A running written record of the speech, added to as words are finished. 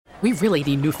We really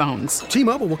need new phones.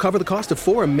 T-Mobile will cover the cost of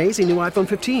 4 amazing new iPhone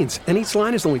 15s, and each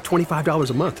line is only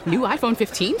 $25 a month. New iPhone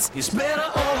 15s? It's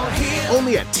better over here.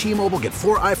 Only at T-Mobile, get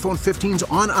 4 iPhone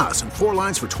 15s on us and 4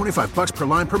 lines for $25 per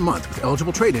line per month with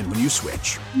eligible trade-in when you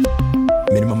switch.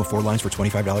 Minimum of 4 lines for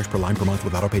 $25 per line per month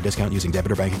with autopay discount using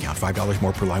debit or bank account. $5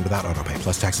 more per line without autopay,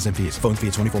 plus taxes and fees. Phone fee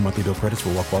at 24 monthly bill credits for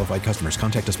well-qualified customers.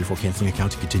 Contact us before canceling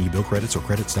account to continue bill credits or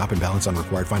credit stop and balance on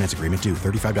required finance agreement due.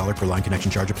 $35 per line connection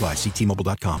charge applies. See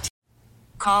T-Mobile.com.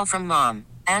 Call from mom.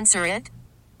 Answer it.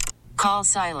 Call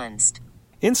silenced.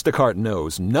 Instacart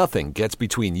knows nothing gets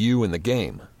between you and the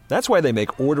game. That's why they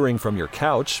make ordering from your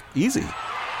couch easy.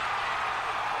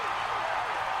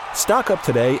 Stock up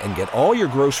today and get all your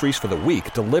groceries for the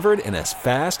week delivered in as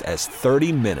fast as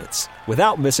 30 minutes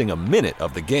without missing a minute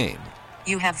of the game.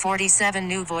 You have 47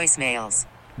 new voicemails.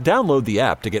 Download the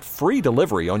app to get free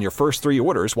delivery on your first 3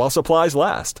 orders while supplies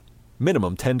last.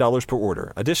 Minimum $10 per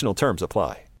order. Additional terms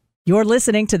apply. You're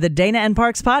listening to the Dana and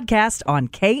Parks podcast on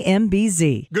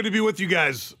KMBZ. Good to be with you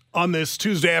guys on this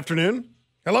Tuesday afternoon.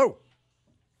 Hello.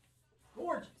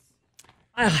 Gorgeous.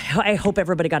 I hope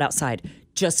everybody got outside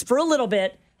just for a little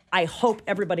bit. I hope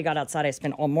everybody got outside. I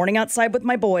spent all morning outside with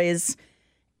my boys,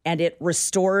 and it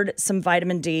restored some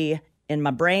vitamin D in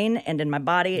my brain and in my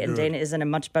body, and Dana is in a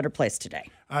much better place today.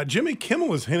 Jimmy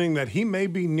Kimmel is hinting that he may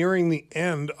be nearing the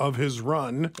end of his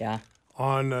run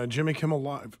on Jimmy Kimmel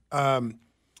Live.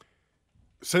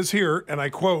 Says here, and I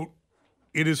quote,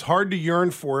 "It is hard to yearn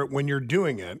for it when you're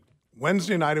doing it.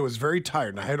 Wednesday night, I was very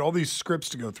tired, and I had all these scripts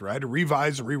to go through. I had to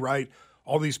revise and rewrite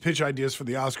all these pitch ideas for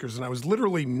the Oscars, and I was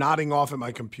literally nodding off at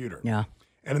my computer. Yeah.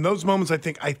 And in those moments,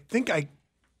 I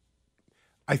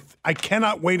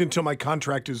cannot wait until my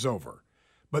contract is over.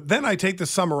 But then I take the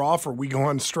summer off or we go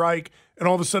on strike, and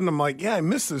all of a sudden I'm like, yeah, I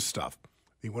miss this stuff."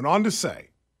 He went on to say,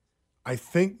 "I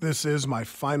think this is my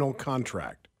final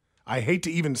contract. I hate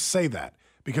to even say that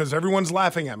because everyone's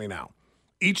laughing at me now.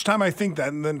 Each time I think that,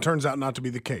 and then it turns out not to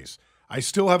be the case. I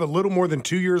still have a little more than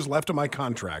 2 years left of my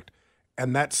contract,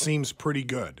 and that seems pretty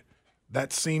good.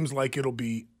 That seems like it'll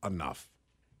be enough."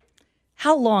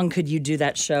 How long could you do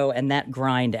that show and that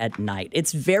grind at night?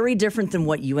 It's very different than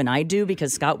what you and I do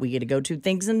because, Scott, we get to go to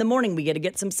things in the morning. We get to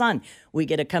get some sun. We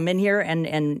get to come in here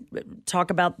and talk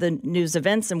about the news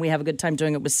events, and we have a good time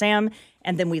doing it with Sam.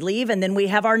 And then we leave, and then we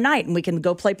have our night, and we can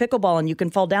go play pickleball, and you can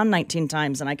fall down 19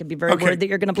 times, and I could be very worried that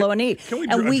you're going to blow a knee.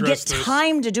 And we get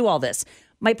time to do all this.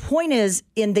 My point is,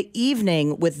 in the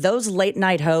evening with those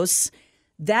late-night hosts,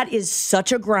 that is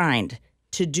such a grind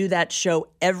to do that show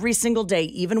every single day,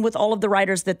 even with all of the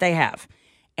writers that they have.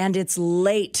 And it's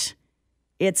late.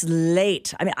 It's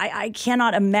late. I mean, I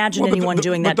cannot imagine anyone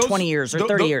doing that 20 years or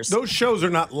 30 years. Those shows are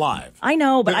not live. I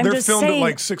know, but I'm just saying. They're filmed at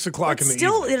like 6 o'clock in the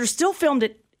evening. They're still filmed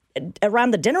at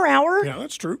around the dinner hour. Yeah,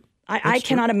 that's true. I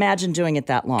cannot imagine doing it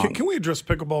that long. Can we address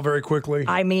pickleball very quickly?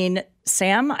 I mean,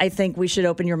 Sam, I think we should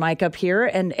open your mic up here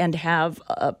and have,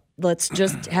 let's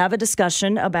just have a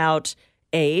discussion about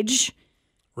age.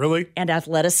 Really? And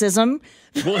athleticism.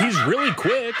 Well, he's really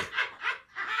quick.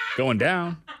 Going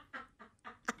down.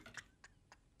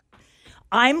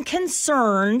 I'm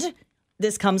concerned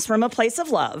this comes from a place of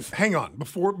love. Hang on.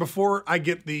 Before I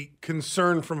get the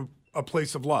concern from a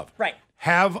place of love. Right.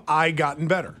 Have I gotten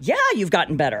better? Yeah, you've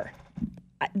gotten better.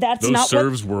 That's Those not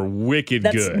serves were wicked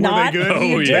good. Not, were they good?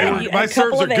 Oh, yeah. My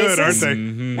serves are good, aren't they?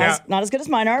 Mm-hmm. Yeah. Not as good as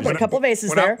mine are, but a couple of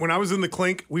aces there. When I was in the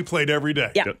clink, we played every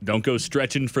day. Yeah. Don't go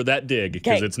stretching for that dig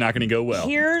because it's not going to go well.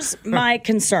 Here's my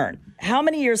concern. How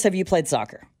many years have you played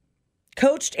soccer?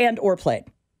 Coached and or played?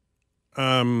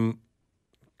 God.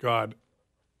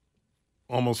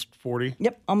 Almost 40.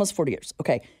 Yep, almost 40 years.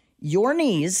 Okay. Your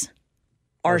knees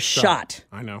are shot.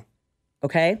 I know.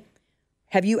 Okay.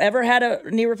 Have you ever had a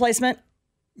knee replacement?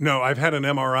 No, I've had an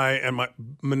MRI and my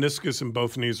meniscus in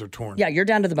both knees are torn. Yeah, you're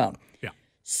down to the bone. Yeah.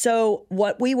 So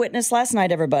what we witnessed last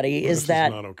night, everybody, is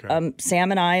that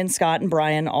Sam and I and Scott and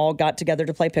Brian all got together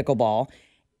to play pickleball.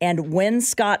 And when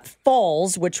Scott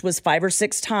falls, which was 5 or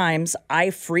 6 times,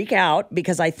 I freak out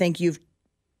because I think you've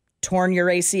torn your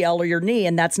ACL or your knee,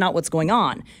 and that's not what's going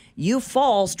on. You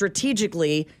fall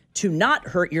strategically to not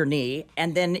hurt your knee,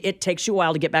 and then it takes you a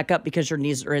while to get back up because your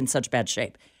knees are in such bad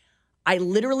shape. I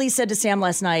literally said to Sam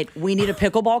last night, we need a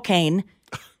pickleball cane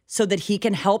so that he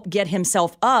can help get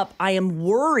himself up. I am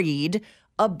worried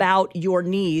about your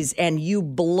knees and you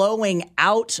blowing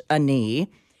out a knee.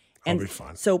 I'll be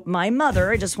fine. So my mother,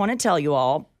 I just want to tell you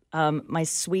all, my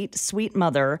sweet, sweet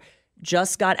mother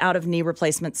just got out of knee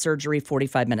replacement surgery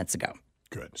 45 minutes ago.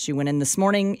 Good. She went in this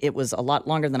morning. It was a lot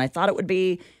longer than I thought it would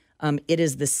be. It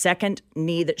is the second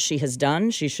knee that she has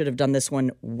done. She should have done this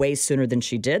one way sooner than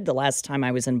she did. The last time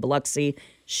I was in Biloxi,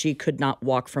 she could not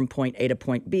walk from point A to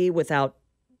point B without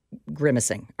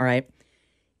grimacing, all right?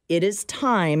 It is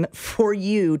time for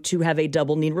you to have a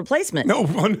double knee replacement. No,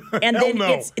 and hell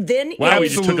then no. Wow, we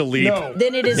just took a leap. No.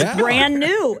 Then it is brand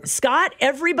new. Scott,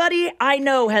 everybody I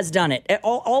know has done it.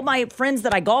 All my friends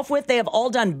that I golf with, they have all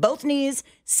done both knees,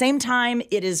 same time.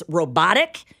 It is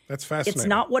robotic. That's fascinating. It's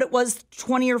not what it was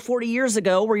 20 or 40 years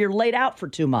ago where you're laid out for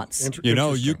 2 months.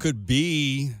 You could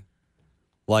be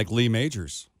like Lee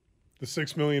Majors. The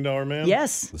 $6 million man?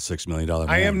 Yes. The $6 million man.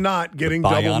 I am not getting The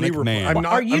double knee bionic man. replacement.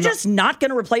 Are you just not going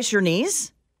to replace your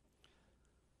knees?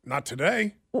 Not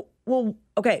today. Well,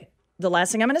 okay. The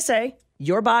last thing I'm going to say,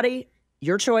 your body,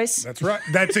 your choice. That's right.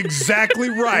 That's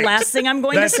exactly right. Last thing I'm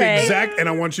going to say. That's exact, and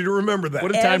I want you to remember that.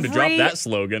 What a time to drop that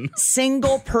slogan.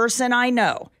 Single person I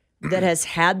know that has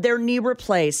had their knee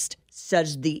replaced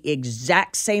says the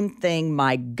exact same thing.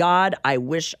 My God, I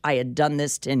wish I had done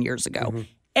this 10 years ago. Mm-hmm.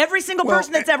 Every single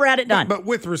person that's ever had it done. But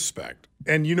with respect,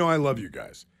 and I love you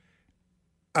guys.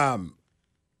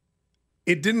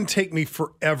 It didn't take me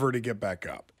forever to get back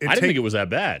up. I didn't think it was that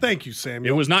bad. Thank you,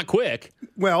 Samuel. It was not quick.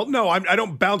 Well, no, I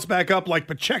don't bounce back up like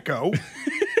Pacheco.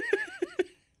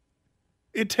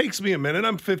 It takes me a minute.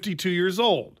 I'm 52 years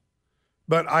old.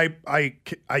 But I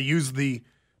use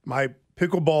my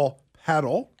pickleball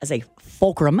paddle. As a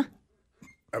fulcrum.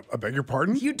 I beg your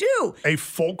pardon? You do. A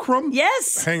fulcrum?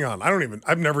 Yes. Hang on.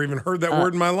 I've never even heard that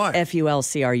word in my life.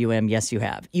 Fulcrum. Yes, you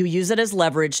have. You use it as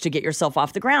leverage to get yourself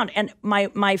off the ground. And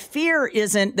my fear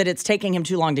isn't that it's taking him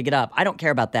too long to get up. I don't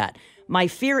care about that. My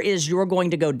fear is you're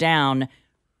going to go down,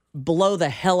 blow the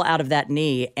hell out of that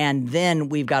knee, and then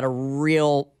we've got a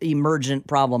real emergent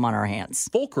problem on our hands.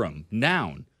 Fulcrum,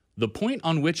 noun. The point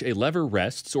on which a lever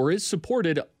rests or is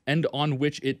supported and on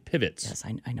which it pivots. Yes,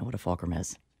 I know what a fulcrum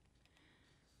is.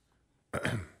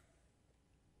 Can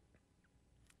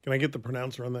I get the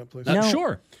pronouncer on that, please? No.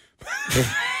 Sure.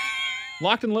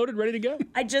 Locked and loaded, ready to go.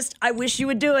 I wish you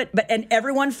would do it, and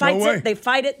everyone fights it. They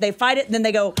fight it, and then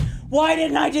they go, why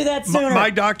didn't I do that sooner? My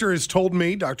doctor has told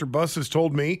me, Dr. Buss has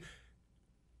told me,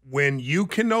 when you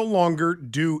can no longer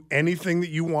do anything that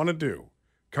you want to do,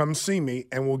 come see me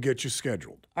and we'll get you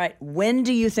scheduled. All right, when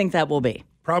do you think that will be?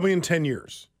 Probably in 10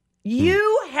 years.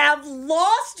 You have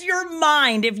lost your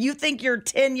mind if you think you're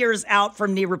 10 years out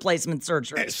from knee replacement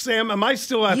surgery. Sam, am I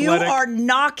still athletic? You are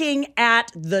knocking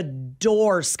at the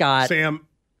door, Scott. Sam,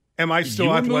 am I still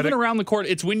you were athletic? moving around the court.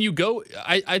 It's when you go.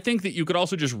 I think that you could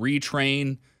also just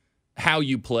retrain how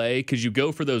you play because you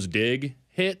go for those dig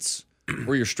hits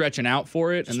where you're stretching out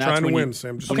for it. Just and that's trying when to win, you,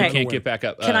 Sam. Just when trying you to can't win. get back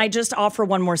up. Can I just offer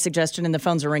one more suggestion? And the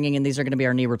phones are ringing, and these are going to be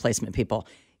our knee replacement people.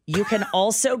 You can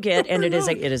also get, and it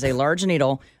is a large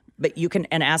needle, but you can,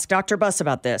 and ask Dr. Buss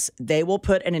about this. They will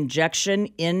put an injection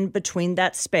in between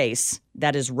that space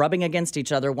that is rubbing against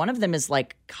each other. One of them is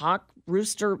like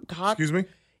rooster. Excuse me?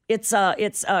 It's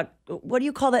what do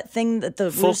you call that thing that the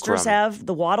roosters have?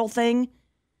 The wattle thing?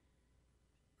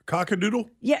 Cockadoodle?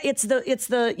 Yeah, it's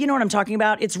the you know what I'm talking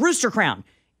about? It's rooster crown.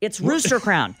 It's rooster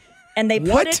crown. And they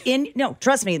put it in, no,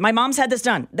 trust me, my mom's had this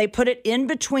done. They put it in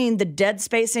between the dead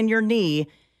space in your knee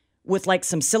with like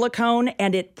some silicone,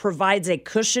 and it provides a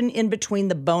cushion in between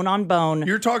the bone on bone.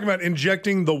 You're talking about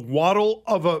injecting the wattle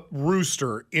of a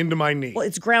rooster into my knee. Well,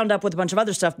 it's ground up with a bunch of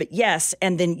other stuff, but yes,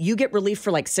 and then you get relief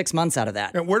for like 6 months out of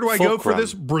that. And where do I go for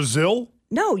this? Brazil?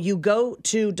 No, you go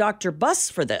to Dr. Buss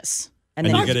for this. And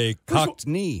you get a cocked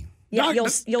knee. Yeah,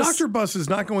 Dr. Buss is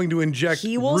not going to inject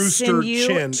he will rooster send you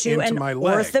chin to into an my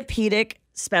leg. orthopedic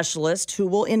specialist who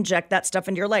will inject that stuff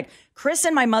into your leg. Chris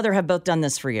and my mother have both done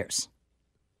this for years.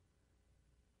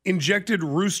 Injected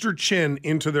rooster chin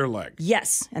into their leg.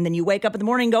 Yes. And then you wake up in the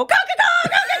morning and go, caw, caw, caw,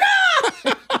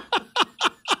 caw.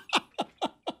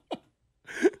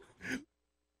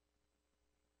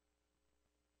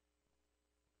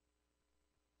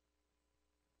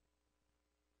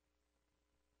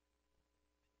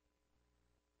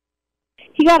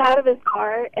 He got out of his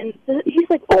car, and he's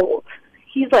like old.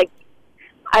 He's like,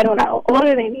 I don't know,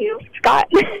 older than you, Scott.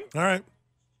 All right.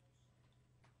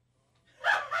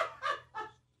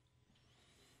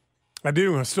 I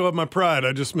do. I still have my pride.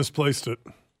 I just misplaced it.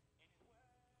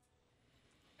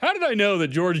 How did I know that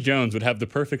George Jones would have the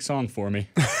perfect song for me?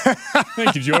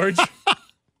 Thank you, George.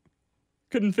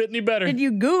 Couldn't fit any better. Did you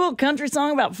Google country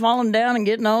song about falling down and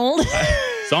getting old?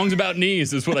 Songs about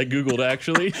knees is what I Googled,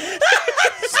 actually.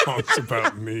 Songs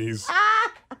about knees.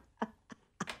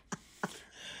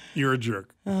 You're a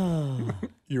jerk. Oh.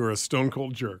 You're a stone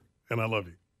cold jerk, and I love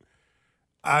you.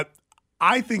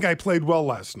 I think I played well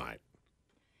last night.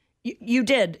 You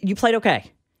did. You played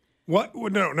okay. What?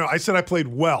 No. I said I played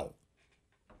well.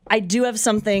 I do have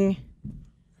something.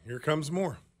 Here comes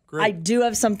more. Great. I do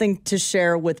have something to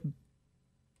share with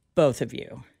both of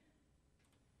you.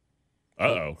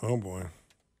 Uh-oh. Oh, boy.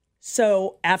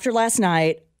 So after last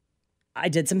night, I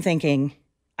did some thinking.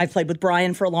 I've played with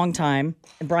Brian for a long time,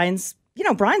 and Brian's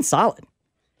solid.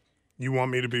 You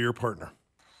want me to be your partner?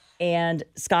 And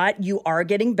Scott, you are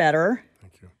getting better.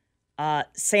 Thank you.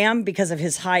 Sam, because of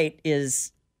his height,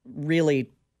 is really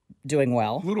doing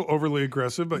well. A little overly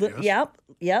aggressive, but yes.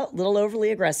 Yeah, a little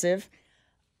overly aggressive.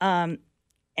 And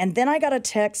then I got a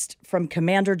text from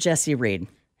Commander Jesse Reed.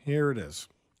 Here it is.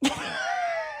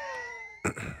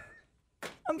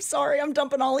 I'm sorry, I'm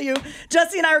dumping all of you.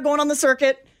 Jesse and I are going on the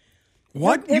circuit.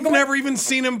 What? You've never even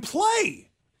seen him play.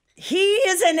 He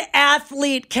is an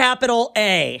athlete, capital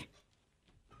A.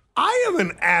 I am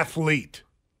an athlete.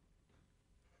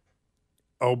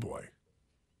 Oh, boy.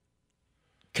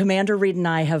 Commander Reed and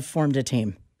I have formed a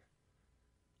team.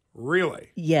 Really?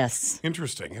 Yes.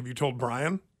 Interesting. Have you told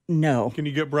Brian? No. Can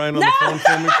you get Brian on the phone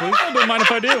for me, please? I don't mind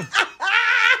if I do.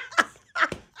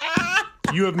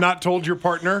 You have not told your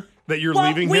partner that you're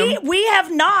leaving him? We have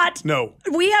not. No.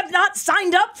 We have not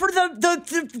signed up for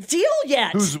the deal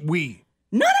yet. Who's we?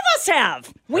 None of us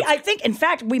have. I think, in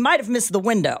fact, we might have missed the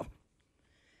window.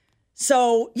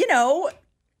 So, No,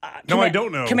 I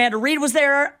don't know. Commander Reed was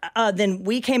there. Then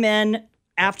we came in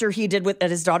after he did at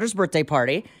his daughter's birthday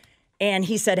party. And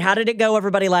he said, "How did it go,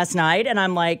 everybody, last night?" And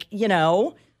I'm like,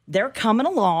 they're coming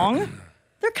along.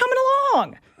 They're coming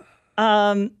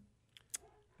along.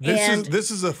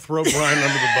 This is a throw Brian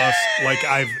under the bus like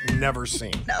I've never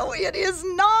seen. No, it is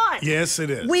not. Yes, it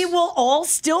is. We will all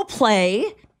still play.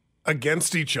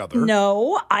 Against each other.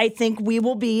 No, I think we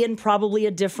will be in probably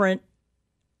a different...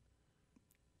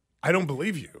 I don't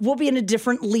believe you. We'll be in a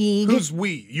different league. Who's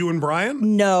we? You and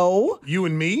Brian? No. You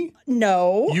and me?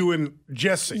 No. You and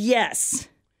Jesse? Yes.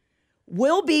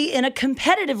 We'll be in a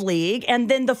competitive league, and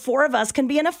then the four of us can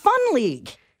be in a fun league.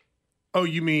 Oh,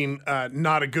 you mean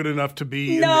not a good enough to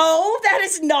be... No, that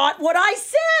is not what I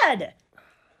said.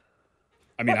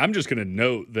 I mean, I'm just going to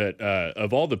note that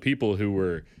of all the people who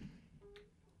were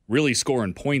really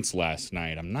scoring points last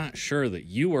night, I'm not sure that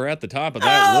you were at the top of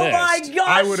that list. Oh my gosh,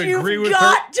 I would agree with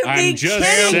got her. to be I'm just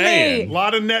kidding saying. me. A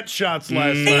lot of net shots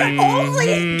last The night.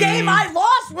 only game I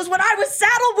lost was when I was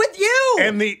saddled with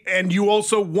you. And you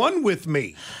also won with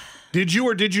me. Did you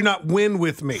or did you not win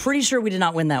with me? Pretty sure we did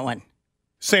not win that one.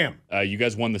 Sam. You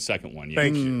guys won the second one. Yeah.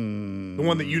 Thank you. The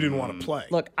one that you didn't want to play.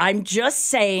 Look, I'm just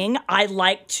saying I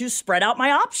like to spread out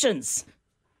my options.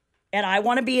 And I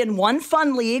want to be in one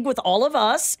fun league with all of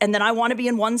us, and then I want to be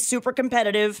in one super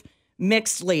competitive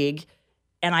mixed league.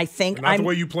 And I think Not the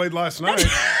way you played last night.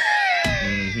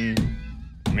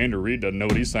 Commander Reed doesn't know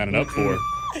what he's signing up for.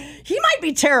 He might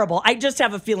be terrible. I just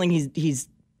have a feeling he's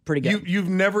pretty good. You've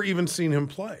never even seen him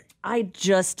play.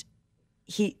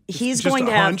 He's just going a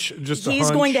to have hunch, just a he's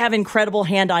hunch. going to have incredible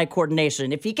hand-eye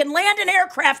coordination. If he can land an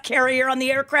aircraft carrier on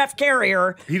the aircraft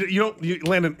carrier, You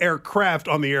land an aircraft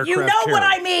on the aircraft you know carrier. what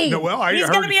I mean. No, well, He's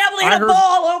going to be able to hit a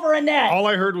ball over a net. All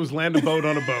I heard was land a boat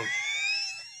on a boat.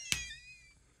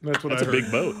 That's what That's I a heard. big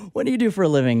boat. What do you do for a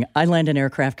living? I land an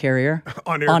aircraft carrier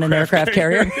On an aircraft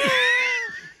carrier.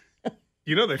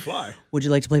 You know they fly. Would you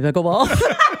like to play pickleball?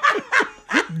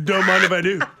 Don't mind if I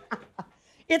do.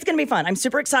 It's going to be fun. I'm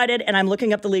super excited, and I'm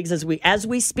looking up the leagues as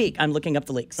we speak. I'm looking up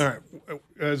the leagues. All right.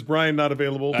 Is Brian not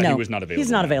available? No, he was not available.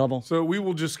 He's not available. So we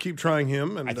will just keep trying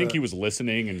him. And I think he was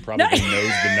listening and probably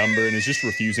knows the number and is just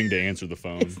refusing to answer the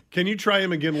phone. Can you try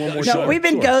him again one more No, time? we've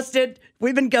been Sure. ghosted.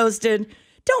 We've been ghosted.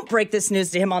 Don't break this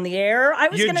news to him on the air. I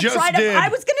was You going to just try to. did. I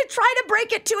was going to try to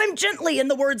break it to him gently, in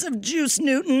the words of Juice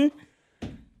Newton.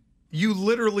 You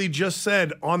literally just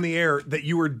said on the air that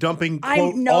you were dumping,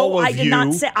 quote, all of I did you.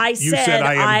 not say. I You said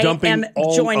I am dumping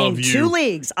all joining of you. 2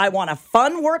 leagues. I want a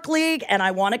fun work league and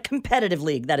I want a competitive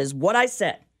league. That is what I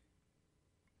said.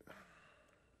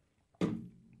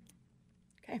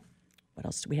 Okay. What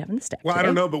else do we have in the stack? Well, I today?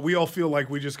 don't know, but we all feel like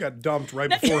we just got dumped right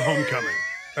before homecoming.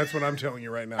 That's what I'm telling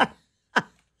you right now.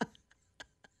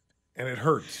 And it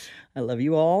hurts. I love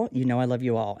you all. You know I love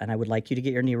you all, and I would like you to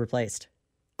get your knee replaced.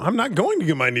 I'm not going to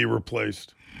get my knee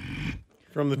replaced.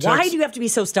 From the text. Why do you have to be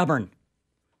so stubborn?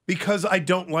 Because I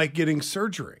don't like getting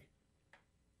surgery.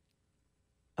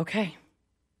 Okay.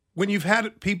 When you've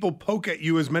had people poke at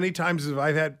you as many times as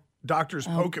I've had doctors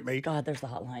poke at me. God, there's the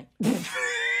hotline.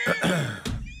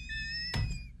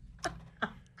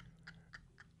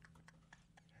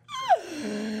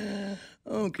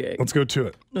 Okay. Let's go to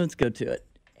it. Let's go to it.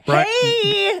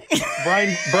 Hey!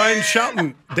 Brian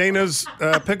Shelton, Dana's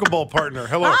pickleball partner.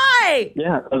 Hello. Hi!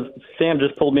 Yeah, Sam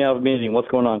just pulled me out of a meeting. What's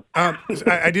going on?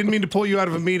 I didn't mean to pull you out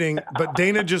of a meeting, but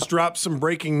Dana just dropped some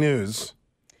breaking news.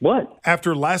 What?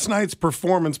 After last night's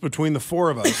performance between the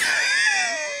four of us,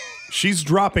 she's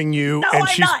dropping you, and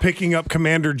she's picking up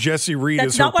Commander Jesse Reed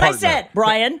as her partner. That's not what I said,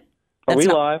 Brian. Are we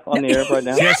live on the air right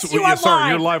now? Yes, you are sorry,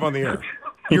 live. you're live on the air.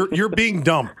 You're being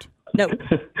dumped. No.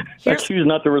 I choose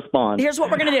not to respond. Here's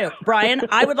what we're going to do. Brian,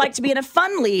 I would like to be in a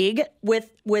fun league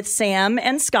with Sam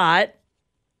and Scott.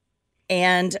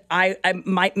 And I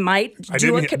might do I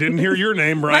didn't hear your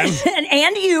name, Brian.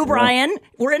 and you, Brian.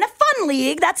 We're in a fun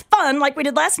league. That's fun, like we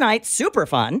did last night. Super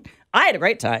fun. I had a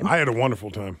great time. I had a wonderful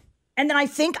time. And then I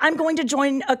think I'm going to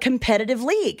join a competitive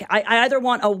league. I either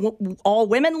want a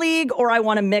all-women league or I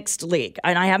want a mixed league.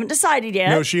 And I haven't decided yet.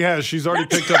 No, she has. She's already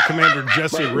picked up Commander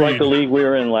Jesse Reed. Like the league we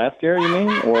were in last year, you mean?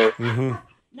 Or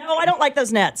No, I don't like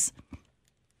those nets.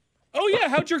 Oh, yeah.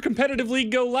 How'd your competitive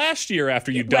league go last year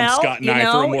after you dumped Scott and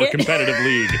I for a more competitive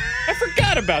league? I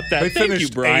forgot about that. They Thank finished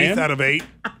you, Brian. 8th out of 8.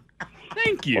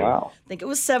 Thank you. Wow. I think it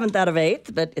was 7th out of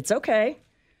 8th, but it's okay.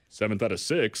 7th out of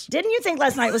 6. Didn't you think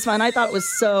last night was fun? I thought it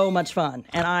was so much fun.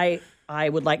 And I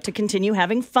would like to continue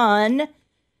having fun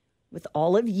with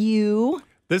all of you.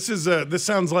 This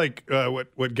sounds like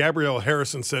what Gabrielle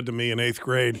Harrison said to me in 8th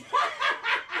grade.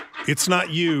 It's not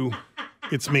you,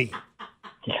 it's me.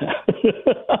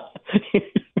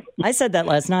 I said that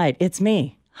last night. It's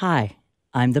me. Hi,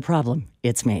 I'm the problem.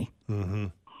 It's me. Mm-hmm.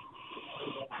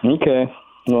 Okay.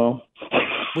 Well,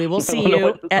 we will see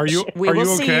you. Are you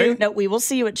okay? We will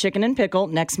see you at Chicken and Pickle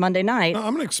next Monday night. No,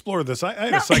 I'm going to explore this. I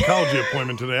had a psychology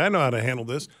appointment today. I know how to handle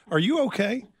this. Are you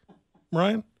okay,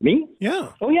 Ryan? Me?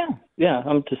 Yeah. Oh, yeah. Yeah,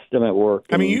 I'm at work.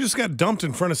 I mean, you just got dumped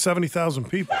in front of 70,000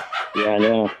 people. Yeah, I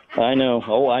know.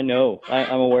 Oh, I know.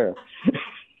 I'm aware.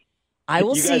 I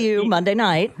will see you Monday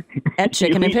night at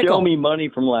Chicken and Pickle. You owe me money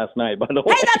from last night, by the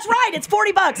way. Hey, that's right. It's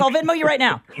 $40. I'll Venmo you right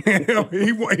now.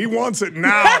 he wants it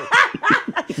now.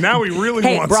 Now he really wants it.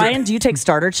 Hey, Brian, it. do you take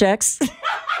starter checks?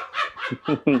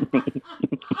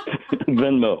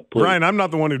 Venmo, please. Brian, I'm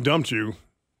not the one who dumped you.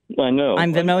 I know.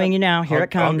 I'm Venmoing you now. Here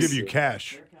it comes. I'll give you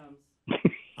cash.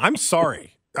 I'm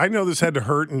sorry. I know this had to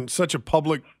hurt in such a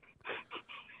public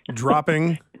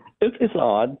dropping. It's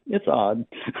odd. It's odd.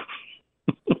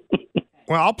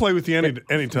 Well, I'll play with you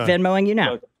anytime. Venmoing you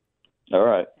now. All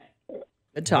right.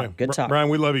 Good talk. Okay. Good talk. Brian,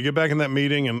 we love you. Get back in that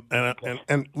meeting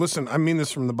and listen, I mean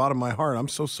this from the bottom of my heart. I'm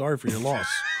so sorry for your loss.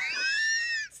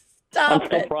 Stop I'm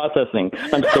still processing.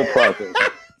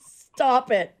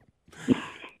 Stop it.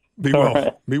 Be well.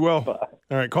 Right. Be well. Bye.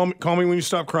 All right. Call me when you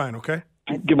stop crying, okay?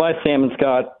 Goodbye, Sam and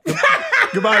Scott.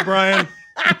 Goodbye, Brian.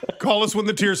 Call us when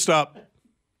the tears stop.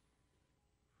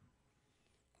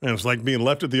 And it's like being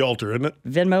left at the altar, isn't it?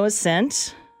 Venmo is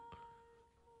sent.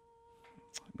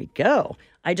 Here we go.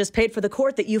 I just paid for the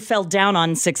court that you fell down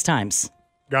on 6 times.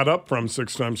 Got up from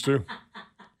 6 times, too.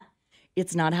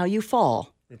 It's not how you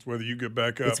fall. It's whether you get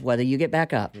back up. It's whether you get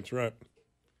back up. That's right.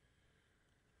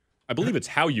 I believe it's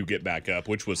how you get back up,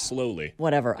 which was slowly.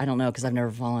 Whatever. I don't know because I've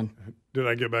never fallen. Did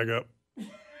I get back up?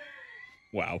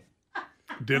 Wow.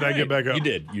 Did I get back up? You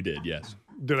did, yes.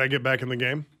 Did I get back in the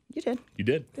game? You did. You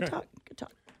did. Good talk.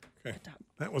 Okay.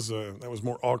 That was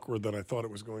more awkward than I thought it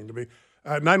was going to be.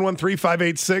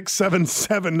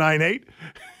 913-586-7798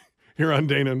 here on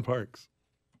Dana and Parks.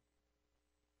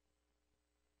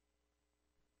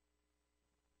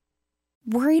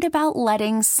 Worried about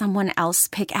letting someone else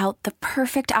pick out the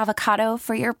perfect avocado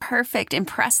for your perfect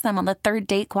impress them on the third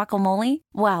date guacamole?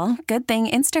 Well, good thing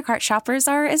Instacart shoppers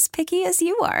are as picky as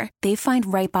you are. They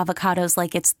find ripe avocados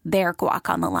like it's their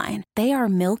guac on the line. They are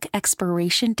milk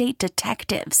expiration date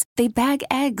detectives. They bag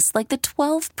eggs like the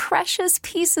 12 precious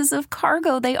pieces of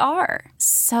cargo they are.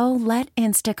 So let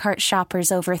Instacart shoppers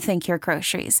overthink your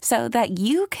groceries so that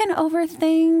you can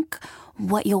overthink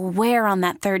what you'll wear on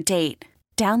that third date.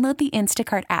 Download the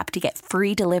Instacart app to get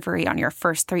free delivery on your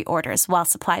first 3 orders while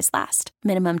supplies last.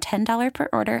 Minimum $10 per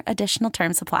order. Additional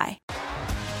terms apply.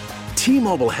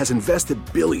 T-Mobile has invested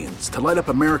billions to light up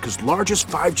America's largest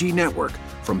 5G network,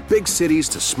 from big cities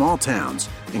to small towns,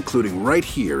 including right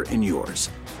here in yours.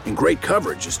 And great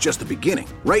coverage is just the beginning.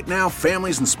 Right now,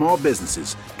 families and small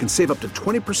businesses can save up to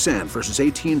 20% versus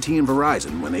AT&T and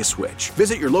Verizon when they switch.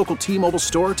 Visit your local T-Mobile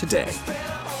store today.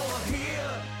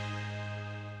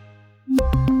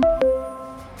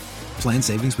 Plan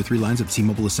savings with 3 lines of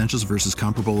T-Mobile Essentials versus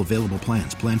comparable available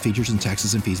plans. Plan features and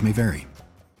taxes and fees may vary.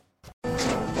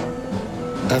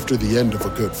 After the end of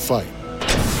a good fight,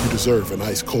 you deserve an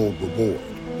ice-cold reward.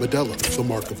 Medalla is the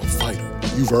mark of a fighter.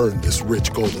 you've earned this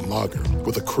rich golden lager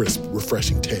with a crisp,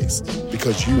 refreshing taste.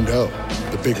 Because you know,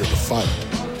 the bigger the fight,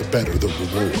 the better the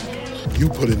reward. You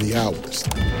put in the hours,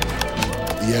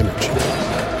 the energy,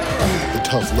 the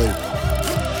tough labor.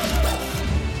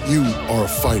 You are a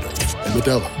fighter, and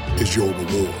Modelo is your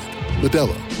reward.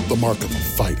 Modelo, the mark of a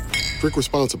fighter. Drink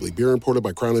responsibly. Beer imported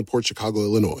by Crown Imports, Chicago,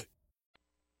 Illinois.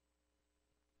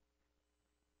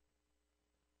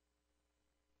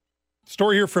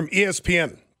 Story here from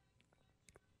ESPN.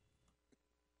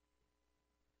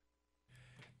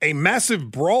 A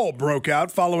massive brawl broke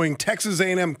out following Texas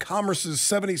A&M Commerce's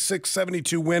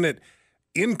 76-72 win at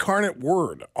Incarnate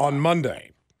Word on Monday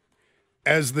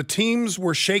as the teams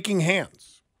were shaking hands.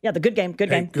 Yeah, the good game.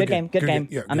 Yeah, I'm going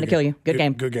to kill you. Good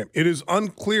game. Good game. It is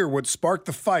unclear what sparked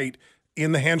the fight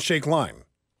in the handshake line.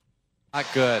 Not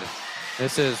good.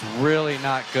 This is really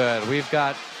not good. We've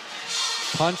got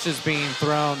punches being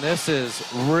thrown. This is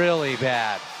really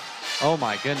bad. Oh,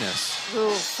 my goodness.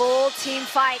 Ooh, full team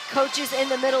fight. Coaches in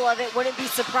the middle of it. Wouldn't be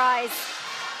surprised.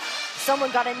 Someone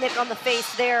got a nick on the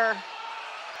face there.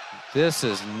 This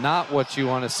is not what you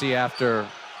want to see after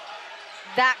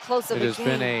that close of a game. It has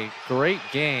been a great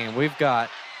game. We've got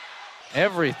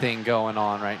everything going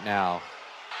on right now.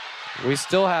 We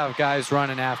still have guys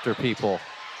running after people.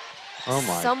 Oh,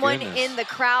 my Someone goodness. in the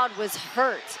crowd was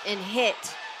hurt and hit.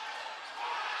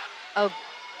 Oh,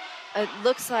 it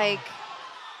looks like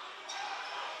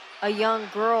a young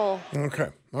girl. Okay,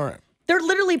 all right. They're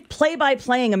literally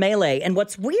play-by-playing a melee. And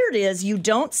what's weird is you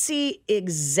don't see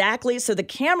exactly. So the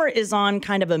camera is on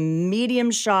kind of a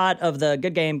medium shot of the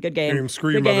good game.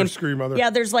 Screw your mother. Yeah,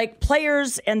 there's like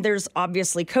players and there's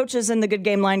obviously coaches in the good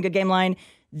game line.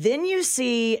 Then you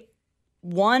see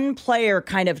one player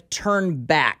kind of turn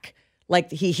back.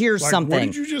 Like he hears something. What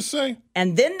did you just say?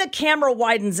 And then the camera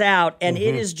widens out, and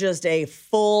it is just a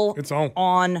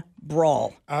full-on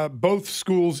brawl. Both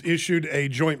schools issued a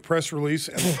joint press release.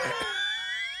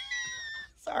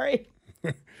 Sorry.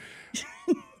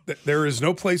 There is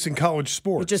no place in college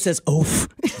sports. It just says, oof.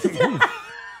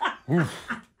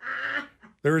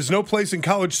 There is no place in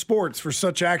college sports for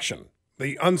such action.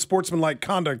 The unsportsmanlike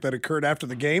conduct that occurred after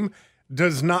the game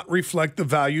does not reflect the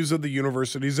values of the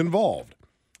universities involved,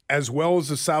 as well as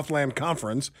the Southland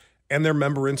Conference and their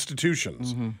member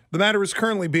institutions. The matter is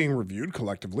currently being reviewed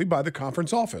collectively by the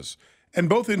conference office. And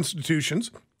both institutions,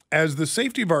 as the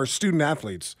safety of our student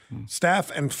athletes,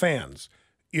 staff, and fans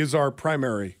is our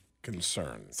primary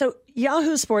concern. So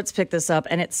Yahoo Sports picked this up,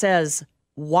 and it says,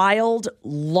 wild,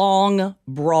 long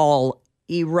brawl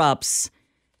erupts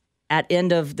at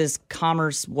end of this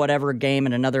Commerce whatever game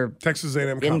and another Texas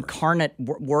A&M Incarnate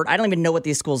Word. I don't even know what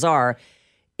these schools are.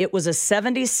 It was a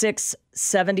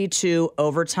 76-72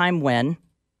 overtime win.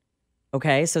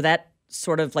 Okay, so that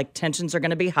sort of like tensions are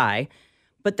going to be high.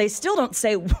 But they still don't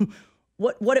say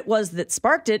what it was that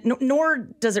sparked it, nor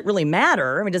does it really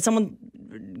matter. I mean, did someone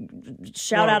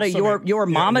shout out your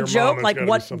mama joke? Like,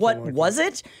 what was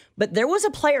it? But there was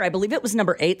a player, I believe it was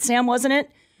number 8, Sam, wasn't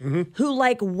it? Who,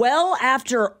 like, well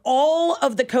after all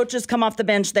of the coaches come off the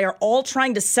bench, they are all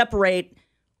trying to separate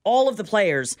all of the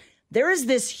players. There is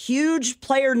this huge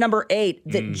player number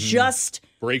 8 that just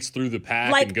breaks through the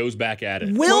pack and goes back at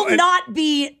it. Will not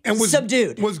be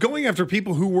subdued. Was going after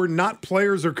people who were not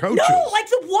players or coaches. No, like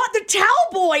the towel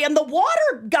boy and the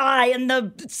water guy and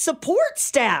the support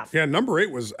staff. Yeah, number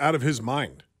 8 was out of his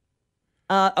mind.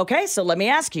 Okay, so let me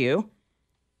ask you,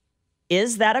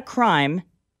 is that a crime?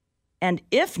 And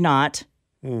if not,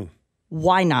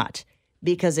 why not?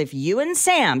 Because if you and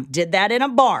Sam did that in a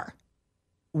bar,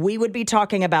 we would be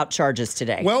talking about charges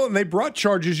today. Well, and they brought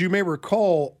charges, you may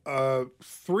recall,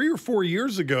 3 or 4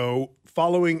 years ago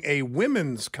following a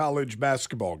women's college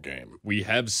basketball game. We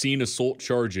have seen assault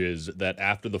charges that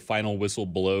after the final whistle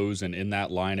blows and in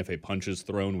that line, if a punch is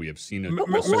thrown, we have seen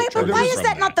assault charges. Why is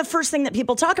that not the first thing that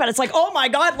people talk about? It's like, oh my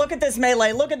God, look at this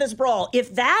melee, look at this brawl.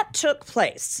 If that took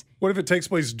place. What if it takes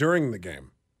place during the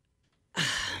game?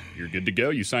 You're good to go.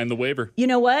 You signed the waiver. You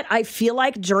know what? I feel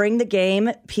like during the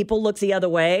game, people look the other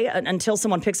way until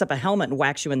someone picks up a helmet and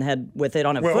whacks you in the head with it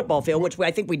on a football field, which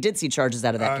I think we did see charges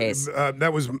out of that case.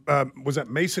 That was that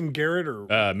Mason Garrett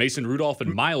or Mason Rudolph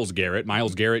and Miles Garrett.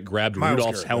 Miles Garrett grabbed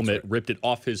Rudolph's helmet, ripped it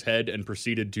off his head, and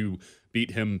proceeded to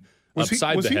beat him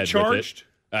upside the head charged?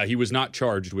 with it. He was not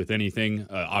charged with anything.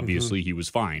 Obviously, he was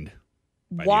fined.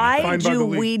 Why do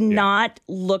we not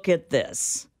look at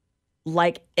this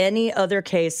like any other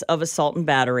case of assault and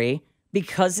battery,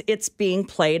 because it's being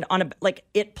played on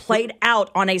it played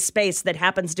out on a space that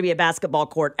happens to be a basketball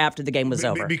court after the game was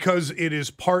over? Because it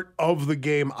is part of the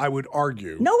game, I would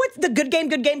argue. No, it's the good game.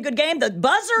 The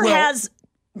buzzer has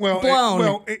blown.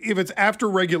 Well, if it's after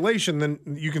regulation, then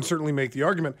you can certainly make the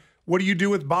argument. What do you do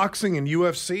with boxing and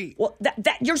UFC? Well,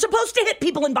 that you're supposed to hit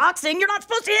people in boxing. You're not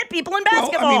supposed to hit people in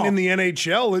basketball. Well, I mean, in the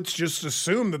NHL, it's just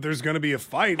assumed that there's going to be a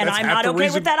fight. And I'm not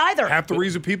okay with that either. Half the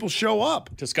reason people show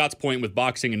up. To Scott's point with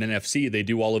boxing and NFC, they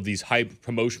do all of these hype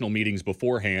promotional meetings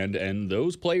beforehand, and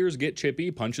those players get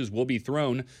chippy. Punches will be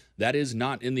thrown. That is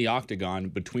not in the octagon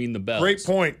between the bells. Great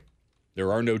point.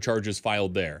 There are no charges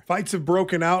filed there. Fights have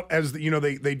broken out as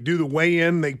they do the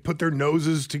weigh-in. They put their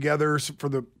noses together for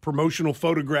the promotional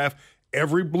photograph.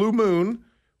 Every blue moon,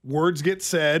 words get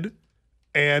said,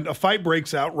 and a fight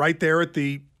breaks out right there at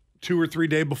the 2 or 3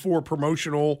 day before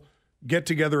promotional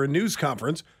get-together and news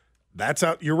conference. That's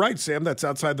out. You're right, Sam. That's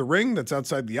outside the ring. That's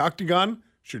outside the octagon.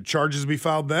 Should charges be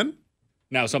filed then?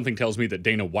 Now, something tells me that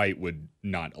Dana White would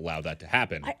not allow that to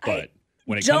happen, but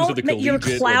when it comes to the collegiate or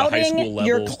the high school level,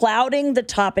 you're clouding the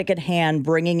topic at hand,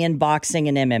 bringing in boxing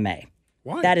and MMA.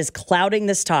 Why? That is clouding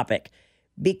this topic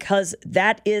because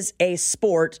that is a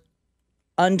sport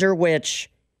under which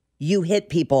you hit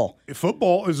people.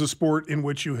 Football is a sport in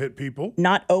which you hit people.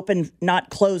 Not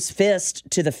closed fist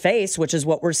to the face, which is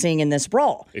what we're seeing in this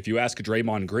brawl. If you ask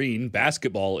Draymond Green,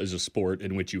 basketball is a sport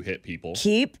in which you hit people.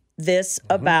 Keep this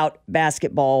about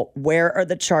basketball. Where are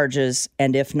the charges?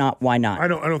 And if not, why not? I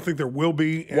don't think there will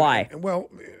be. Why? Well,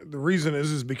 the reason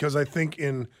is because I think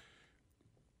in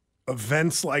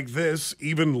events like this,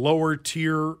 even lower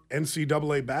tier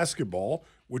NCAA basketball,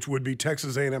 which would be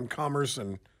Texas A&M Commerce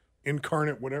and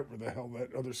Incarnate, whatever the hell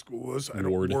that other school was.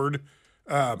 Ward.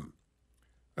 I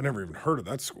never even heard of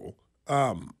that school.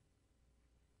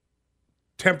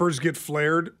 Tempers get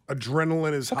flared.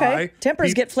 Adrenaline is high.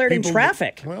 Tempers get flared in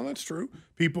traffic. Well, that's true.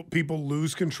 People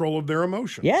lose control of their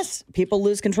emotions. Yes, people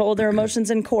lose control of their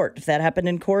emotions in court. If that happened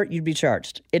in court, you'd be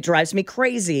charged. It drives me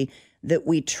crazy that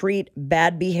we treat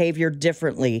bad behavior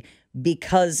differently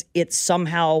because it's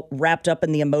somehow wrapped up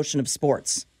in the emotion of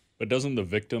sports. But doesn't the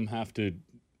victim have to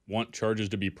want charges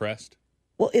to be pressed?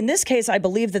 Well, in this case, I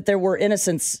believe that there were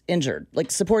innocents injured, like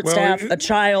support staff, a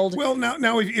child. Well,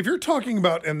 now if you're talking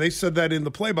about, and they said that in the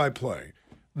play-by-play,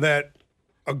 that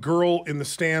a girl in the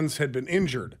stands had been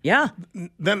injured. Yeah.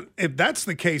 Then if that's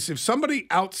the case, if somebody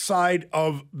outside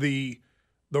of the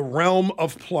realm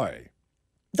of play.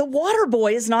 The water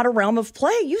boy is not a realm of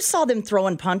play. You saw them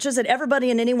throwing punches at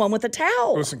everybody and anyone with a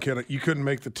towel. Listen, kid, you couldn't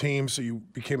make the team, so you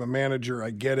became a manager.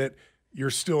 I get it. You're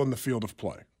still in the field of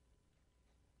play.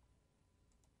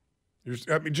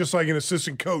 Just like an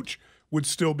assistant coach would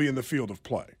still be in the field of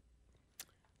play.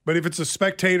 But if it's a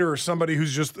spectator or somebody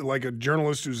who's just like a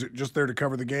journalist who's just there to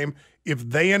cover the game, if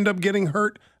they end up getting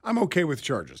hurt, I'm okay with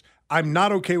charges. I'm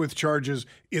not okay with charges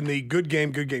in the good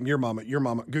game, your mama,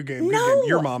 good game, good game,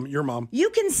 your mom. You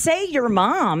can say your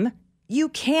mom. You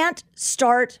can't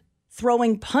start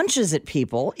throwing punches at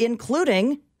people,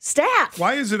 including staff.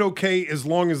 Why is it okay as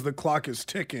long as the clock is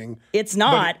ticking? It's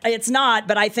not.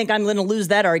 But I think I'm going to lose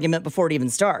that argument before it even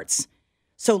starts.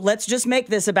 So let's just make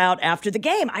this about after the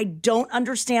game. I don't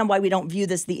understand why we don't view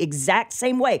this the exact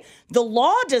same way. The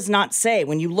law does not say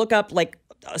when you look up like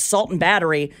assault and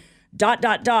battery, ...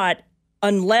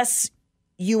 unless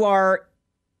you are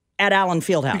at Allen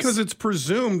Fieldhouse. Because it's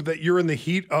presumed that you're in the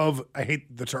heat of, I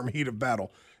hate the term heat of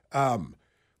battle,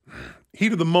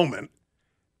 heat of the moment.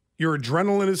 Your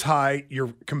adrenaline is high.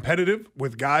 You're competitive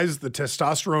with guys. The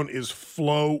testosterone is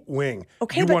flowing.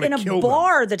 Okay, but in a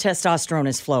bar, the testosterone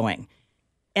is flowing.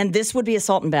 And this would be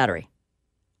assault and battery.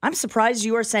 I'm surprised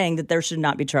you are saying that there should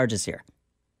not be charges here.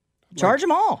 Charge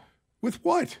them all. With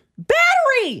what?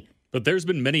 Battery! But there's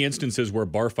been many instances where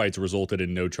bar fights resulted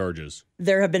in no charges.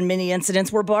 There have been many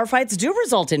incidents where bar fights do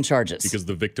result in charges. Because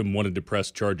the victim wanted to press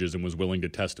charges and was willing to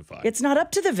testify. It's not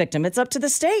up to the victim. It's up to the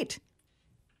state.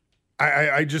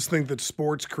 I just think that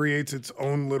sports creates its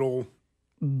own little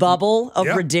bubble of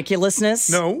ridiculousness.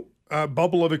 No,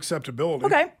 bubble of acceptability.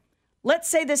 Okay. Let's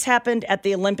say this happened at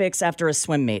the Olympics after a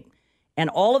swim meet. And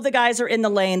all of the guys are in the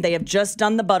lane. They have just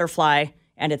done the butterfly.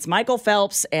 And it's Michael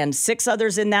Phelps and 6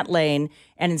 others in that lane.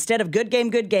 And instead of good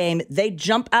game, they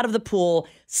jump out of the pool,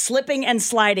 slipping and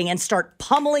sliding, and start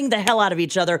pummeling the hell out of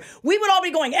each other. We would all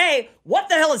be going, A, what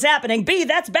the hell is happening? B,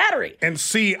 that's battery. And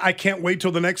C, I can't wait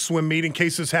till the next swim meet in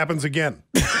case this happens again.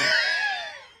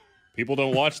 People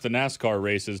don't watch the NASCAR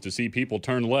races to see people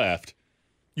turn left.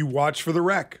 You watch for the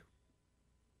wreck.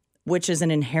 Which is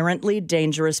an inherently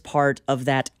dangerous part of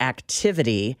that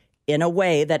activity in a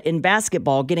way that in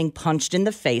basketball, getting punched in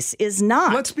the face is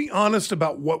not. Let's be honest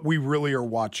about what we really are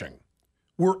watching.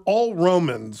 We're all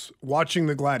Romans watching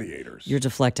the gladiators. You're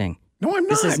deflecting. No, I'm not.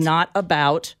 This is not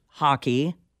about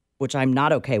hockey, which I'm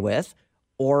not okay with,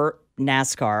 or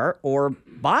NASCAR, or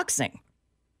boxing.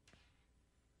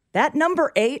 That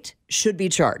number 8 should be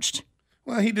charged.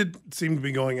 Well, he did seem to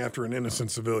be going after an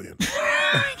innocent civilian.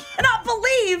 I cannot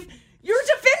believe you're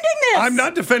defending this. I'm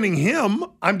not defending him.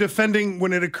 I'm defending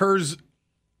when it occurs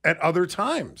at other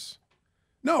times.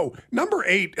 No, number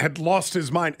 8 had lost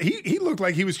his mind. He looked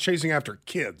like he was chasing after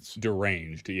kids.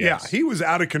 Deranged, yes. Yeah, he was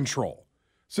out of control.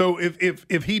 So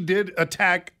if he did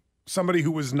attack somebody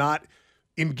who was not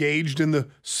engaged in the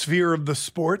sphere of the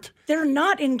sport. They're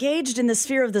not engaged in the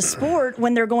sphere of the sport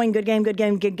when they're going good game,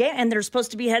 and they're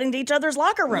supposed to be heading to each other's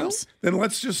locker rooms. Well, then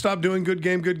let's just stop doing good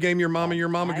game, your mama,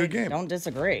 good game. I don't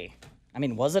disagree. I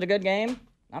mean, was it a good game?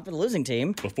 Not for the losing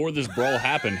team. Before this brawl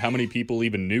happened, how many people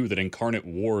even knew that Incarnate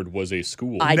Ward was a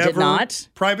school? I did not.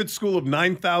 Private school of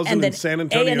 9,000 And in then San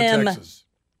Antonio, A&M Texas.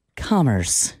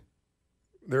 Commerce.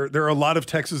 There are a lot of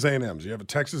Texas A&Ms. You have a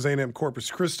Texas A&M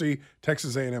Corpus Christi,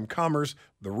 Texas A&M Commerce,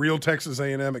 the real Texas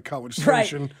A&M at College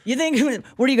Station. Right. You think,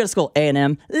 where do you go to school?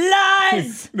 A&M.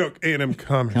 Lies! No, A&M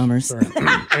Commerce. Commerce. Sorry.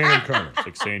 A&M Commerce. It's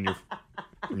like saying you're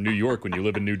from New York when you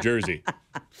live in New Jersey.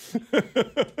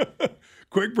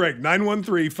 Quick break.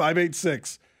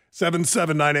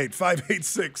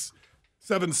 913-586-7798.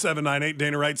 586-7798.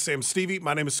 Dana Wright, Sam Stevie.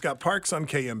 My name is Scott Parks on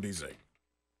KMBZ.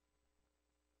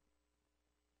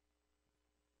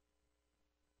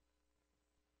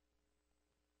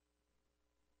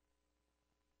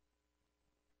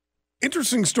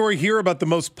 Interesting story here about the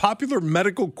most popular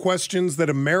medical questions that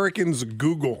Americans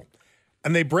Google,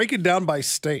 and they break it down by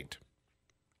state.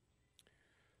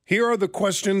 Here are the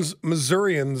questions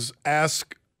Missourians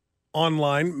ask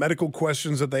online, medical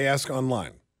questions that they ask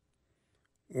online.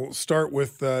 We'll start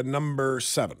with number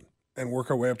 7 and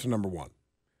work our way up to number 1.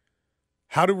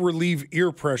 How to relieve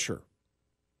ear pressure.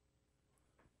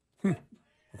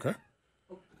 Okay.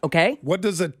 Okay. What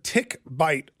does a tick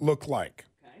bite look like?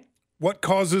 What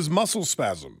causes muscle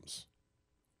spasms?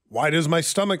 Why does my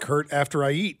stomach hurt after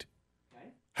I eat?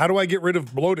 How do I get rid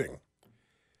of bloating?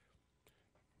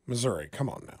 Missouri, come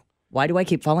on now. Why do I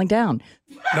keep falling down?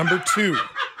 Number 2.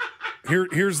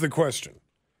 Here's the question.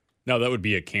 No, that would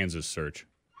be a Kansas search.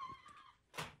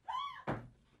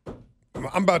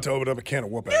 I'm about to open up a can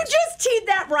of whoop ass. You just teed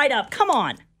that right up. Come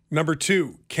on. Number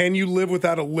 2. Can you live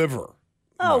without a liver?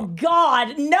 Oh,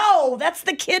 God. No, that's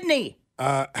the kidney.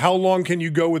 How long can you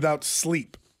go without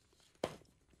sleep?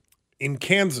 In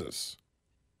Kansas.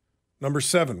 Number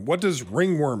 7. What does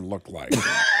ringworm look like?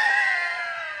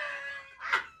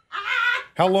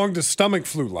 How long does stomach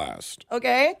flu last?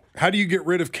 Okay. How do you get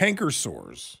rid of canker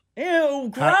sores? Ew,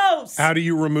 gross. How do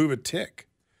you remove a tick?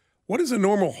 What is a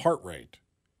normal heart rate?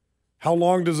 How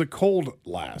long does a cold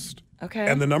last? Okay.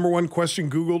 And the number 1 question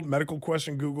Googled, medical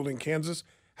question Googled in Kansas,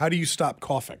 how do you stop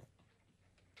coughing?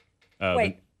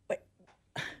 Wait.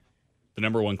 The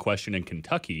number 1 question in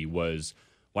Kentucky was,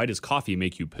 why does coffee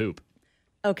make you poop?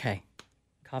 Okay.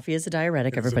 Coffee is a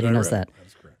diuretic. Everybody knows that.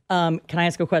 That's correct. Can I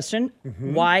ask a question?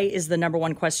 Mm-hmm. Why is the number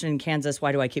 1 question in Kansas,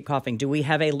 why do I keep coughing? Do we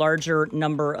have a larger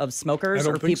number of smokers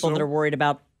or people that are worried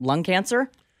about lung cancer?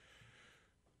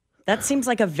 That seems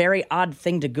like a very odd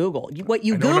thing to Google. What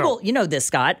you Google, you know this,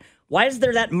 Scott. Why is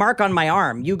there that mark on my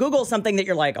arm? You Google something that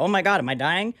you're like, oh my God, am I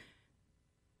dying?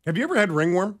 Have you ever had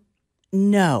ringworm?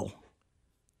 No.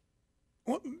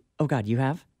 What? Oh God, you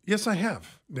have? Yes, I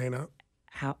have, Dana.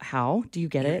 How do you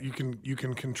get it? You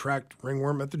can contract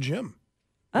ringworm at the gym.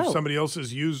 Oh. If somebody else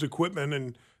has used equipment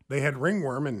and they had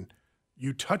ringworm and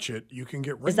you touch it, you can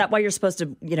get ringworm. Is that why you're supposed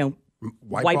to,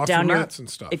 wipe off down your your mats and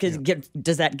stuff?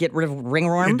 Does that get rid of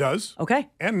ringworm? It does. Okay.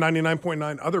 And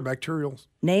 99.9 other bacterials.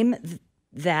 Name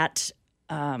that.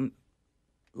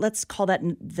 Let's call that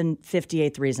the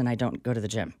 58th reason I don't go to the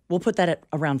gym. We'll put that at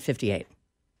around 58.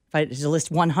 If I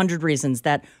list 100 reasons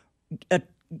that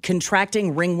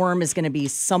contracting ringworm is going to be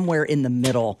somewhere in the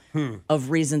middle of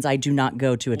reasons I do not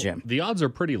go to a gym. The odds are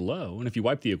pretty low, and if you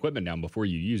wipe the equipment down before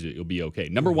you use it, you'll be okay.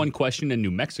 Number 1 question in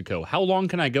New Mexico, how long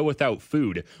can I go without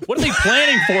food? What are they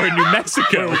planning for in New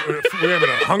Mexico? We're having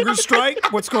a hunger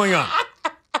strike? What's going on?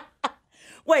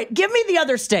 Wait, give me the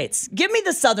other states. Give me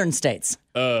the southern states.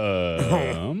 You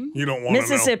don't want to know.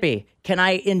 Mississippi, can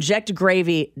I inject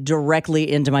gravy directly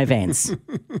into my veins?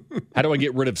 How do I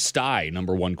get rid of sty?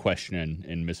 Number 1 question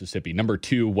in Mississippi. Number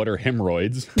 2, what are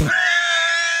hemorrhoids?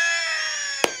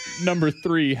 Number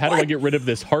 3, how do I get rid of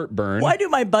this heartburn? Why do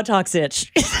my buttocks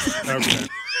itch? Okay.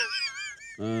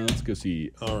 Let's go see.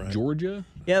 All right. Georgia?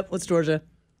 Yep, what's Georgia?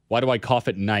 Why do I cough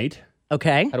at night?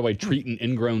 Okay. How do I treat an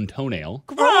ingrown toenail?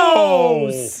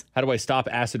 Gross. How do I stop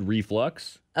acid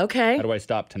reflux? Okay. How do I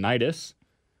stop tinnitus?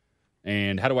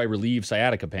 And how do I relieve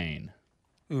sciatica pain?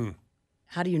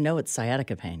 How do you know it's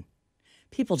sciatica pain?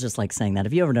 People just like saying that.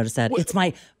 Have you ever noticed that? It's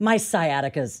my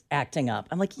sciatica's acting up.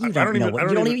 I'm like, you don't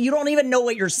even know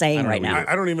what you're saying right now.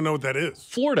 I don't even know what that is.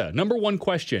 Florida, number one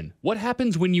question. What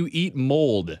happens when you eat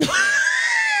mold?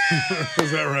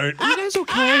 Is that right? Are you guys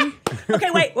okay?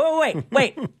 Okay,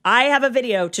 wait. I have a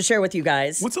video to share with you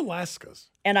guys. What's Alaska's?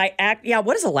 And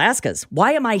what is Alaska's?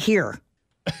 Why am I here?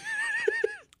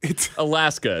 It's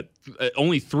Alaska.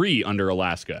 Only 3 under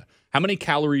Alaska. How many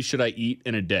calories should I eat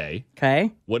in a day?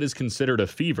 Okay. What is considered a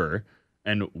fever?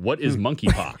 And what is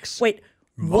monkeypox? Wait,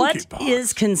 what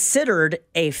is considered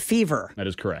a fever? That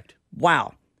is correct.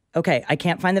 Wow. Okay, I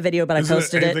can't find the video, but Isn't I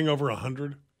posted it anything over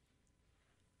 100?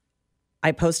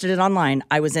 I posted it online.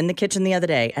 I was in the kitchen the other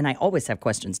day, and I always have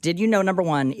questions. Did you know, number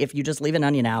one, if you just leave an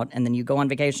onion out and then you go on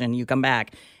vacation, you come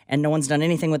back, and no one's done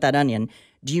anything with that onion,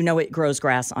 do you know it grows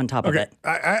grass on top of it?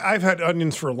 I've had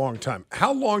onions for a long time.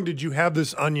 How long did you have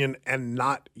this onion and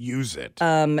not use it?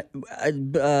 Months?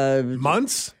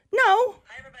 No.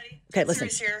 Hi, everybody. Okay, listen.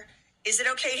 Here. Is it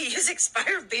okay to use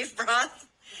expired beef broth?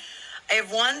 I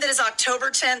have one that is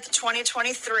October 10th,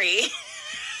 2023.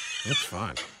 That's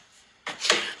fine.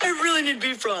 I really need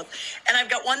beef broth. And I've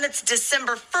got one that's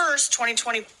December 1st,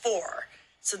 2024.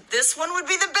 So this one would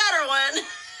be the better one.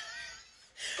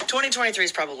 2023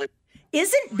 is probably.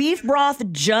 Isn't beef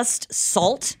broth just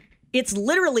salt? It's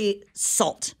literally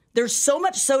salt. There's so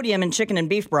much sodium in chicken and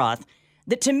beef broth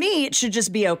that to me it should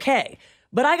just be okay.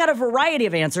 But I got a variety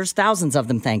of answers, thousands of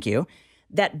them, thank you,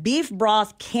 that beef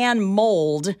broth can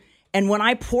mold. And when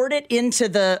I poured it into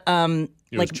the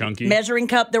chunky? measuring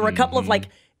cup, there were a couple of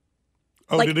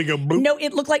did it go boop? No,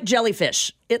 it looked like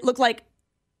jellyfish. It looked like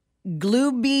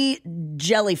glooby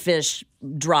jellyfish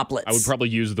droplets. I would probably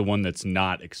use the one that's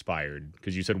not expired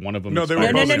because you said one of them. No, they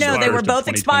expired. were both expired. They were both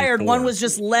expired. 2024. One was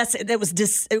just less.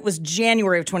 It was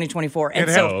January of 2024, and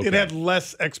it had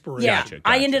less expiration. Yeah, Gotcha.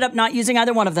 I ended up not using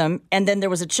either one of them, and then there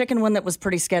was a chicken one that was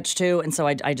pretty sketch too, and so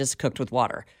I just cooked with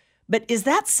water. But is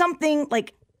that something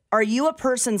like? Are you a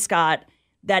person, Scott,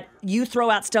 that you throw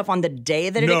out stuff on the day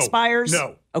that it expires?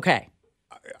 No. Okay.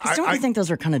 Don't you think those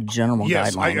are kind of general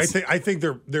guidelines? I think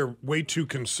they're way too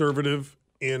conservative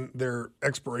in their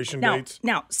expiration dates.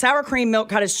 Now, sour cream, milk,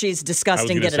 cottage cheese,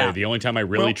 disgusting. Get it out. The only time I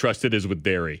really trust it is with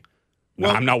dairy. No,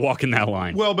 I'm not walking that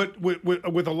line. Well, but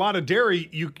with a lot of dairy,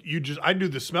 I do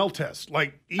the smell test.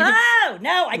 Like, no,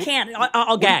 I can't.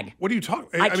 I'll gag. What are you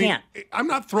talking? I can't. I'm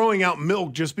not throwing out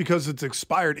milk just because it's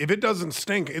expired. If it doesn't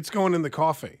stink, it's going in the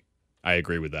coffee. I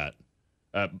agree with that.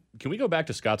 Can we go back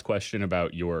to Scott's question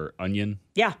about your onion?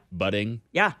 Yeah. Budding?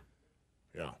 Yeah.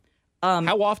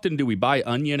 How often do we buy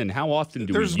onion and how often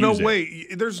do we use it?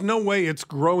 There's no way it's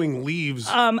growing leaves.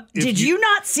 Did you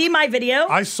not see my video?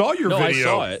 I saw your video. I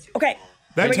saw it. Okay.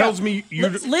 That tells me you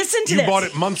listen to you this. bought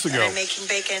it months ago. I'm making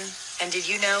bacon. And did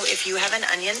you know if you have an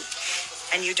onion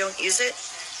and you don't use it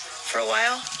for a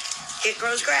while, it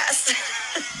grows grass?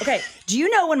 Okay. Do you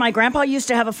know when my grandpa used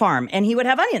to have a farm and he would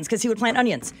have onions because he would plant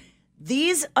onions?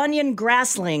 These onion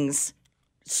grasslings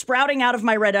sprouting out of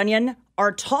my red onion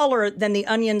are taller than the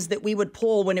onions that we would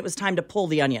pull when it was time to pull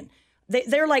the onion.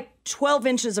 They're like 12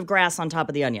 inches of grass on top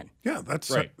of the onion. Yeah,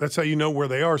 that's right. That's how you know where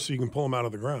they are so you can pull them out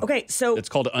of the ground. Okay, so it's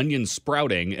called onion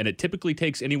sprouting, and it typically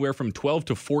takes anywhere from 12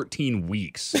 to 14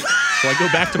 weeks. So I go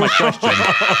back to my question.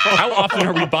 How often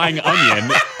are we buying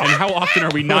onion, and how often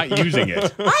are we not using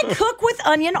it? I cook with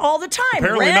onion all the time.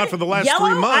 Apparently Red, not for the last yellow,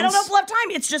 3 months. I don't know if we'll have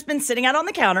time. It's just been sitting out on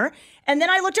the counter. And then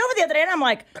I looked over the other day, and I'm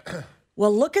like,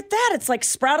 well, look at that. It's like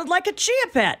sprouted like a chia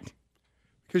pet.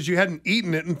 Because you hadn't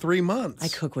eaten it in 3 months. I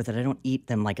cook with it. I don't eat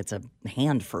them like it's a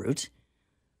hand fruit.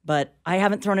 But I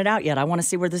haven't thrown it out yet. I want to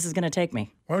see where this is going to take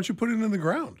me. Why don't you put it in the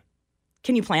ground?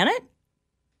 Can you plant it?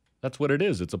 That's what it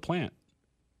is. It's a plant.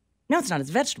 No, it's not. It's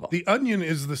a vegetable. The onion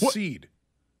is the seed.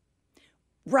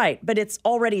 Right, but it's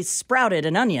already sprouted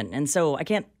an onion. And so I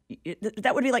can't...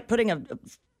 That would be like putting I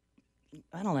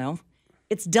don't know.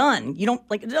 It's done. You don't...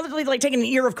 It's literally like taking an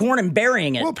ear of corn and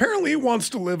burying it. Well, apparently it wants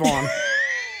to live on.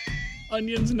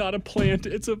 Onion's not a plant,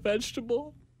 it's a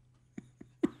vegetable.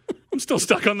 I'm still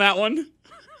stuck on that one.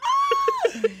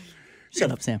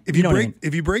 Shut up, Sam. If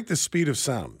you break the speed of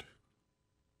sound,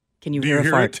 can you hear a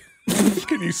fart?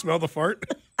 Can you smell the fart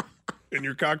in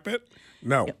your cockpit?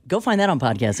 No. Go find that on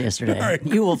podcast yesterday. Right.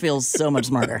 You will feel so much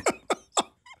smarter.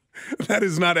 That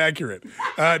is not accurate.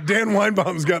 Dan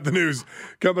Weinbaum's got the news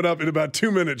coming up in about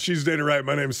 2 minutes. She's Dana Wright.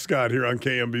 My name's Scott here on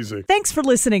KMBZ. Thanks for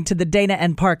listening to the Dana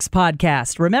and Parks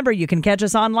podcast. Remember, you can catch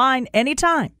us online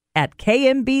anytime at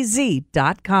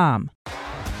kmbz.com.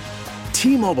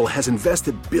 T-Mobile has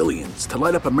invested billions to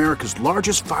light up America's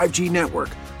largest 5G network,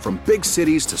 from big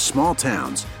cities to small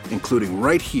towns, including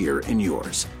right here in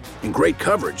yours. And great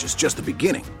coverage is just the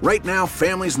beginning. Right now,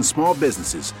 families and small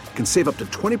businesses can save up to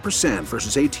 20%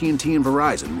 versus AT&T and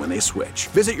Verizon when they switch.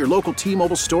 Visit your local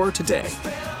T-Mobile store today.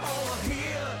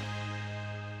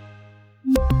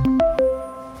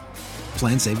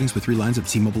 Plan savings with 3 lines of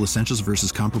T-Mobile Essentials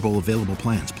versus comparable available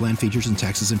plans. Plan features and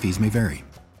taxes and fees may vary.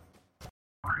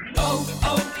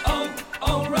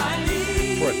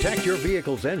 Protect your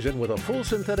vehicle's engine with a full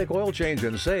synthetic oil change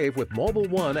and save with Mobil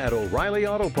 1 at O'Reilly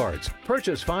Auto Parts.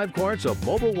 Purchase 5 quarts of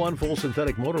Mobil 1 full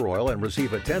synthetic motor oil and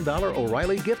receive a $10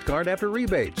 O'Reilly gift card after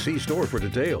rebate. See store for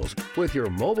details. With your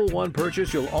Mobil 1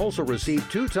 purchase, you'll also receive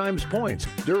 2 times points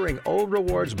during O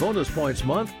Rewards Bonus Points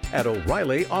Month at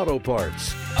O'Reilly Auto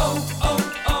Parts.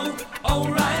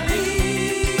 O'Reilly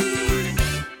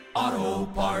Auto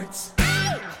Parts.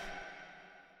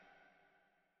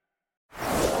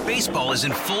 Baseball is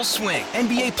in full swing.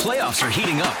 NBA playoffs are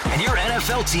heating up, and your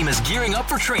NFL team is gearing up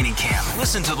for training camp.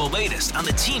 Listen to the latest on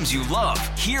the teams you love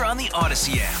here on the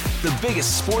Odyssey app. The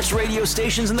biggest sports radio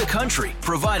stations in the country,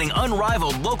 providing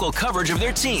unrivaled local coverage of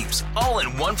their teams, all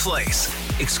in one place.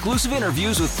 Exclusive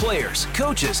interviews with players,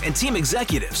 coaches, and team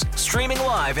executives, streaming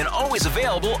live and always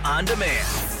available on demand.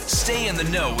 Stay in the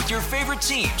know with your favorite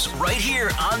teams right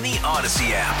here on the Odyssey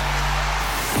app.